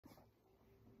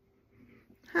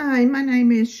Hi, my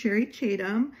name is Sherry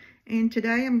Cheatham, and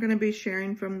today I'm going to be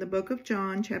sharing from the book of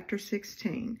John, chapter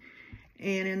 16.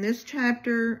 And in this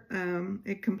chapter,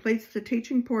 it completes the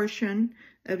teaching portion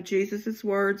of Jesus'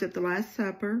 words at the Last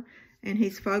Supper, and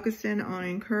he's focusing on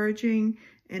encouraging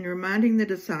and reminding the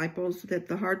disciples that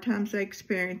the hard times they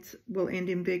experience will end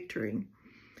in victory.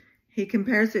 He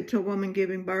compares it to a woman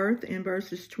giving birth in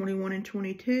verses 21 and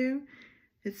 22.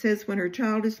 It says, when her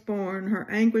child is born, her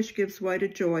anguish gives way to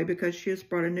joy because she has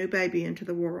brought a new baby into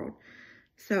the world.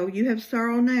 So you have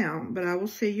sorrow now, but I will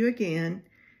see you again,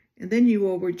 and then you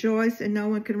will rejoice, and no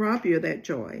one can rob you of that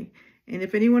joy. And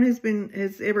if anyone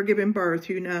has ever given birth,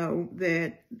 you know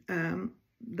that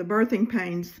the birthing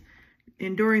pains,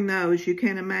 enduring those, you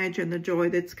can't imagine the joy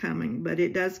that's coming, but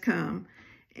it does come.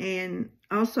 And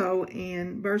also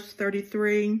in verse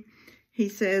 33, he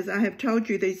says, I have told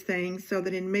you these things so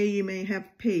that in me you may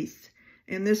have peace.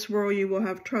 In this world you will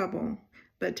have trouble,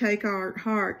 but take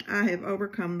heart, I have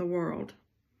overcome the world.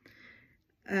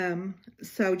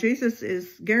 So Jesus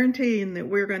is guaranteeing that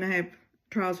we're going to have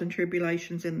trials and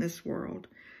tribulations in this world,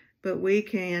 but we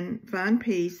can find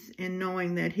peace in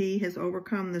knowing that he has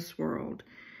overcome this world.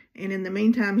 And in the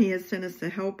meantime, he has sent us the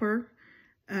helper,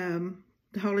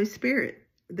 the Holy Spirit,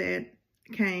 that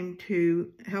came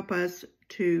to help us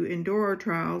to endure our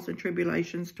trials and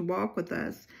tribulations, to walk with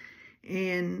us.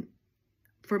 And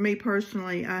for me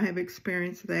personally, I have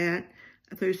experienced that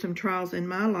through some trials in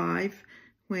my life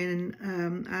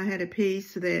when I had a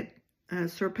peace that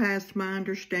surpassed my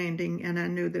understanding, and I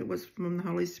knew that was from the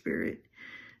Holy Spirit.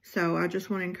 So I just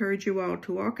want to encourage you all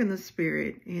to walk in the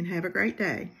Spirit and have a great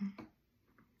day.